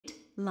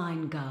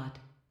Line God.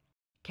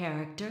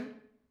 Character,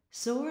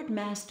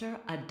 Swordmaster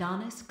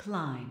Adonis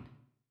Klein.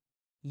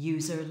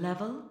 User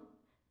level,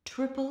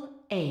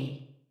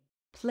 AAA.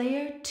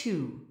 Player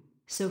 2,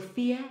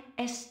 Sophia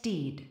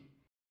Estede.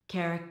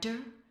 Character,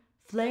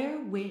 Flare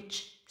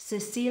Witch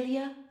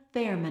Cecilia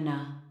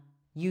Fairmana.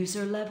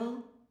 User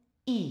level,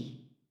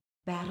 E.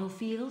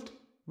 Battlefield,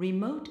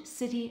 Remote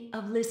City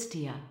of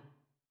Listia.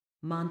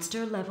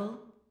 Monster level,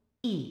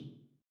 E.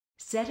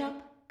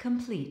 Setup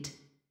complete.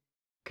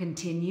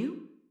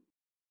 Continue.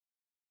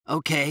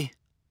 Okay,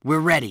 we're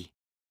ready.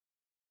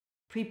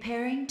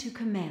 Preparing to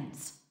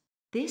commence.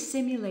 This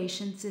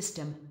simulation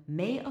system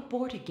may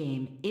abort a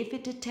game if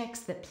it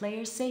detects that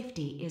player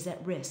safety is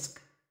at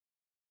risk.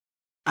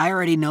 I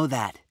already know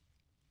that.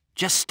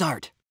 Just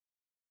start.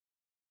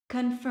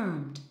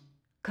 Confirmed.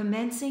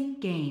 Commencing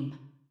game.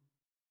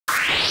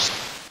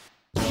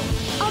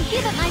 I'll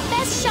give it my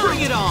best shot!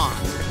 Bring it on!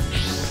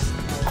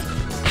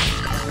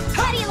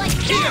 How do you like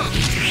that?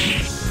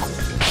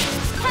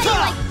 How do you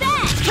like that?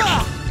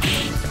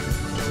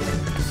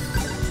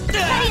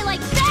 How do you like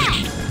that?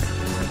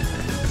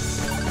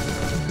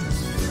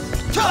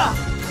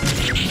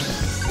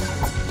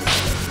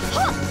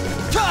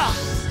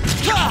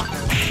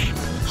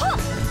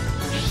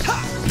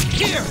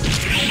 Here!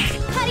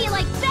 How do you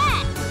like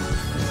that?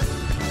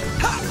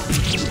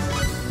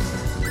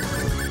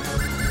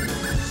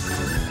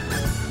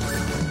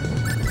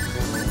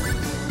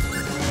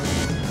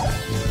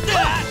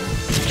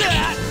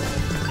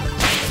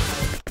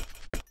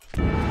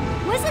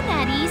 Wasn't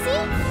that easy?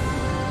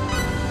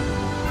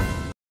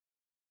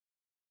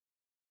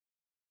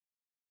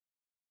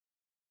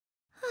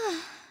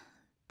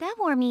 That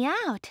wore me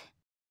out.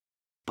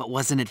 But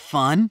wasn't it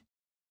fun?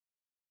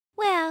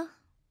 Well,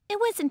 it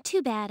wasn't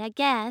too bad, I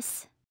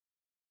guess.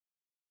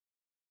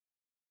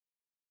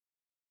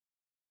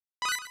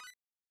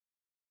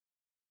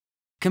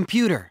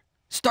 Computer,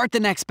 start the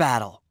next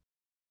battle.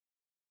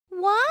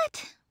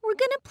 What? We're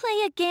gonna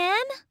play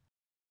again?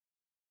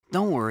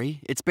 Don't worry,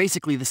 it's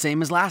basically the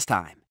same as last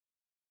time.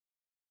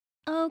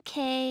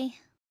 Okay.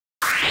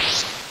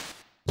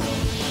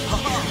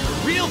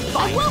 Real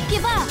fight! I won't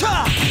give up!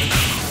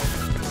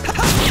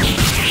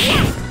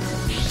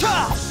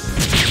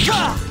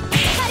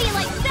 How do you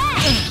like that?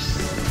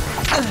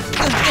 How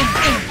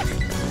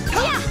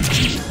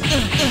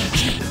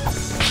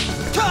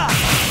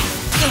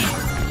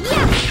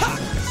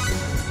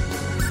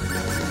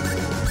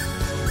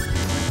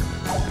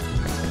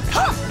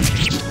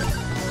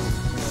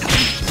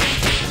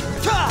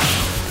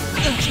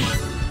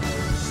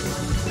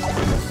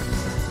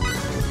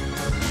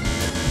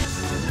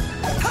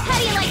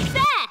do you like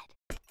that?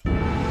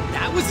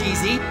 That was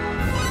easy.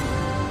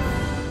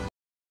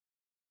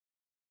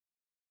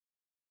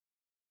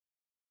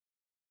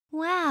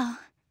 Wow,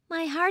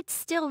 my heart's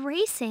still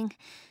racing.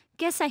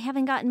 Guess I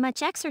haven't gotten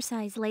much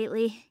exercise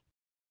lately.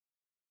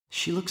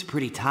 She looks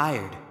pretty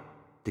tired.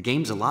 The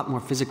game's a lot more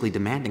physically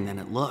demanding than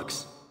it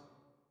looks.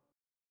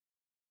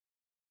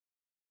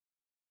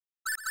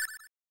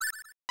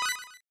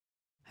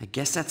 I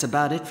guess that's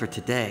about it for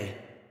today.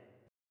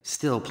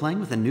 Still,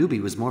 playing with a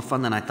newbie was more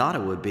fun than I thought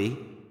it would be.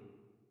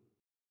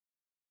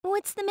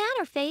 What's the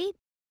matter, Fate?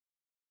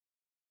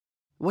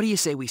 What do you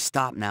say we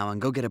stop now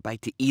and go get a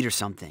bite to eat or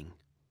something?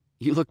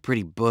 You look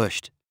pretty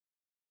bushed.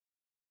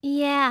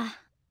 Yeah,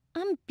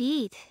 I'm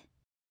beat.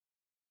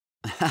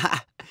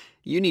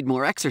 You need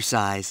more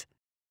exercise.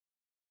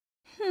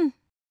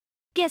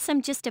 Guess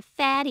I'm just a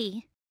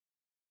fatty.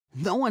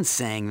 No one's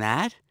saying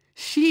that.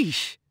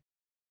 Sheesh.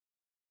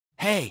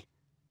 Hey,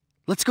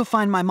 let's go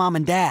find my mom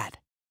and dad.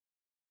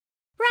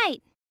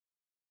 Right.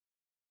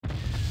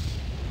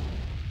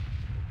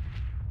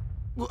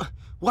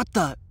 What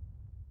the?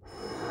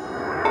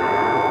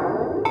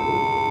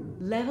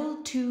 Level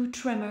 2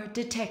 tremor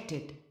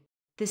detected.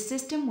 The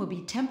system will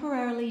be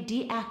temporarily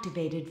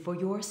deactivated for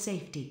your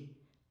safety.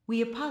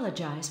 We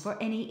apologize for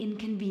any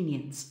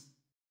inconvenience.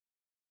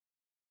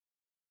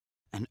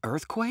 An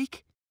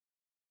earthquake?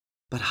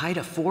 But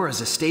Haida 4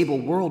 is a stable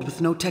world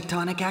with no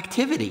tectonic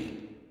activity.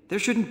 There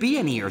shouldn't be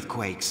any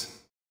earthquakes.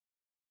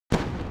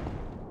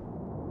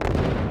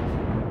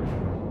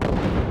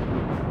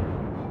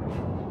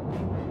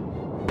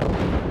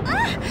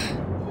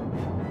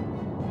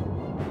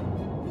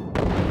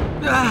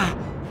 Ah!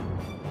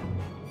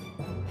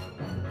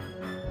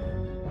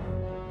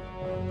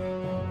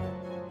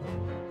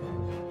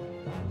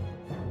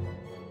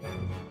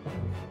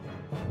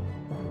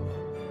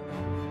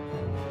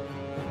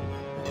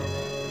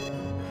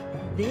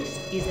 This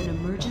is an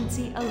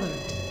emergency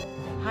alert.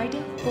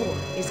 Haida 4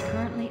 is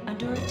currently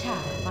under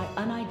attack by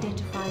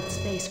unidentified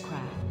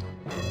spacecraft.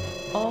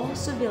 All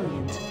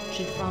civilians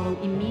should follow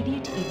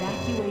immediate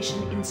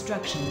evacuation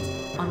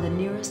instructions on the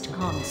nearest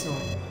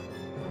console.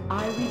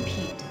 I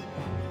repeat,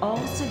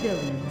 all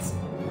civilians.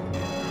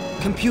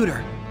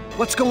 Computer,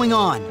 what's going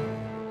on?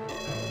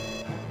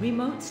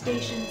 Remote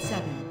Station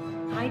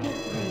 7, Haida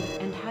 3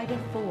 and Haida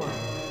 4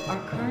 are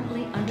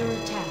currently under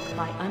attack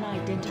by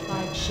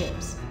unidentified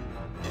ships.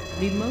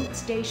 Remote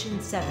Station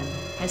 7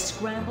 has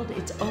scrambled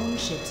its own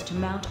ships to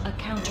mount a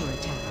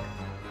counterattack,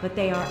 but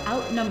they are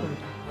outnumbered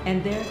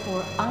and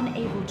therefore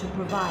unable to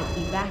provide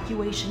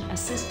evacuation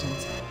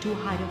assistance to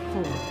Haida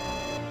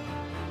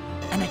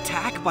 4. An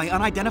attack by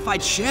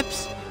unidentified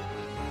ships?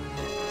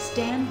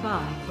 Stand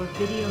by for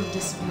video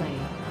display.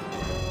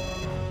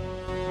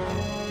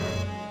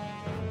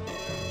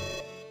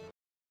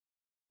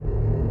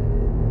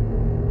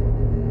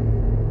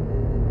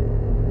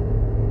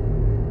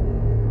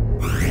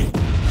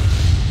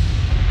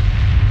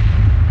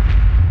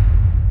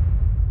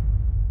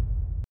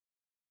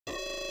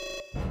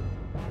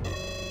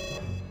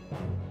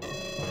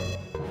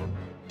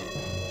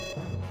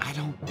 I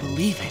don't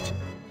believe it.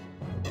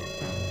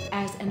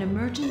 As an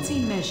emergency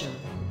measure,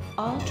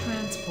 all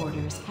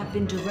transporters have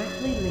been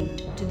directly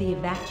linked to the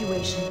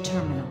evacuation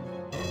terminal.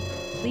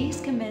 Please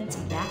commence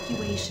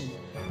evacuation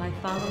by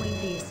following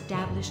the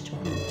established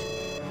route.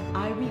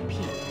 I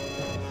repeat,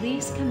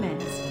 please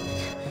commence.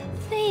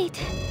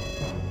 Fate.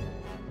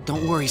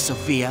 Don't worry,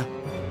 Sophia.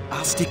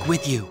 I'll stick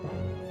with you.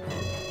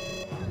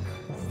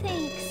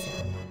 Thanks.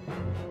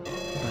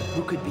 But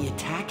who could be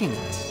attacking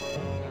us?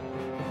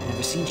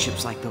 Never seen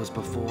ships like those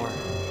before.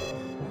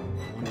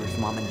 Wonder if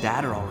Mom and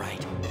Dad are all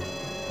right.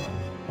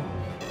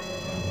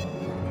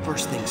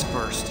 First things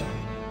first,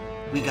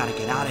 we gotta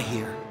get out of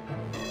here.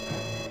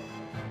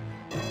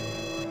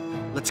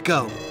 Let's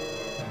go.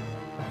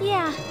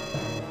 Yeah.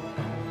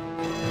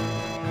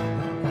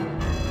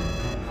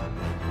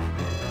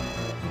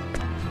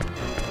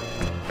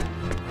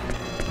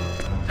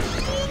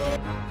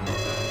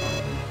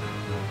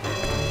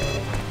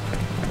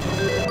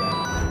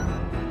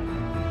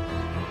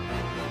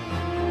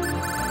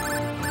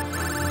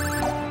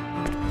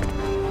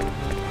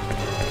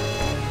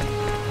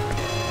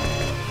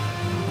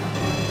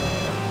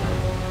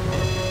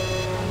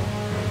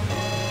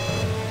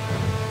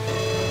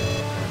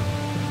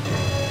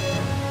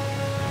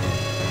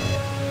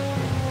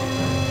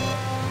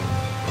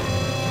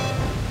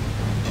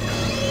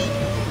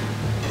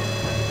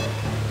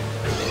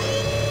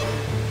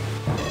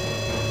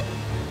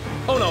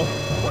 Oh no!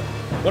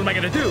 What am I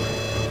gonna do?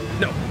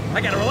 No, I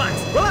gotta relax!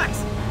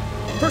 Relax!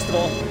 First of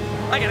all,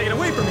 I gotta get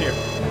away from here!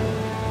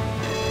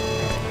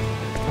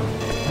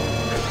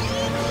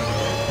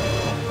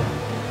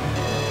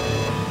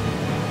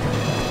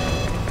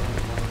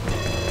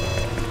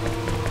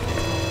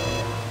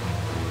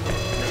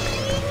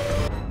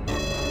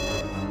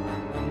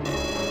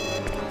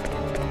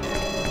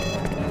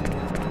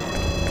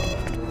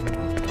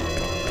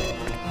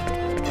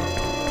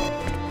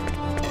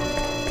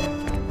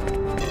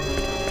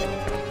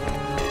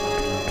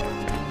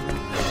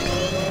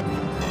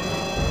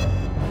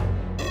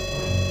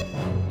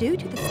 Due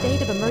to the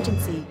state of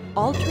emergency,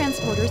 all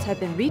transporters have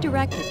been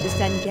redirected to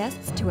send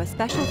guests to a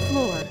special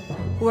floor,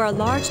 where a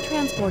large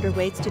transporter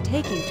waits to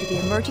take you to the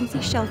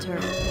emergency shelter.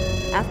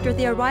 After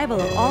the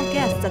arrival of all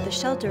guests at the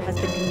shelter has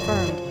been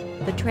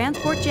confirmed, the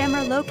transport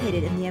jammer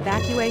located in the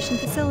evacuation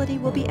facility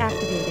will be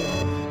activated.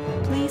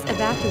 Please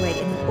evacuate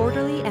in an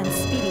orderly and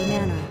speedy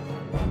manner.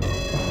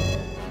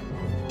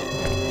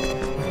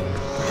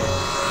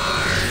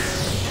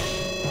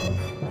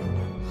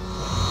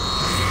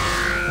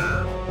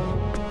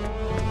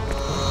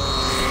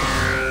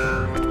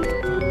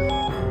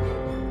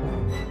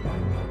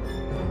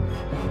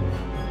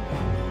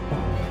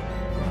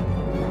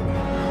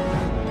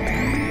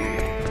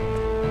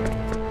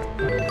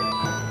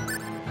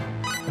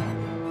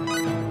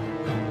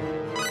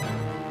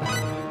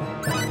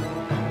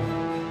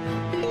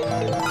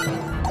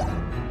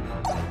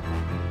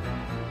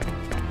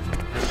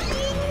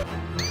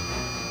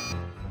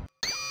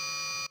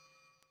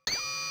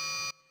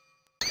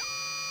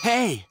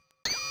 Hey!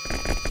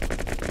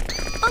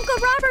 Uncle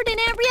Robert and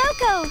Aunt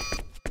Ryoko!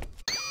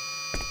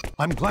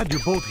 I'm glad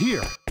you're both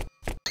here.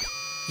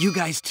 You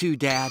guys too,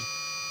 Dad.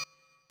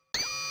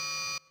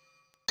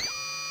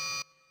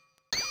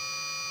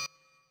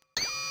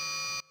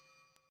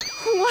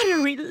 What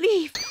a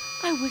relief!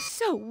 I was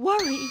so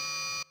worried.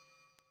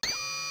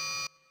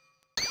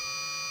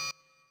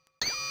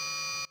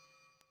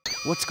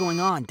 What's going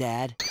on,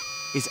 Dad?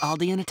 Is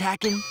Aldean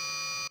attacking?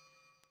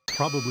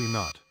 Probably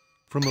not.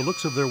 From the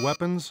looks of their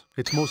weapons,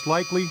 it's most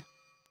likely...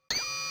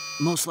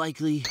 Most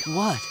likely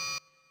what?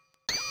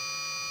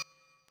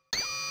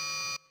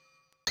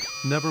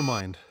 Never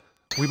mind.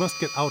 We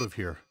must get out of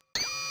here.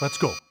 Let's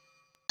go.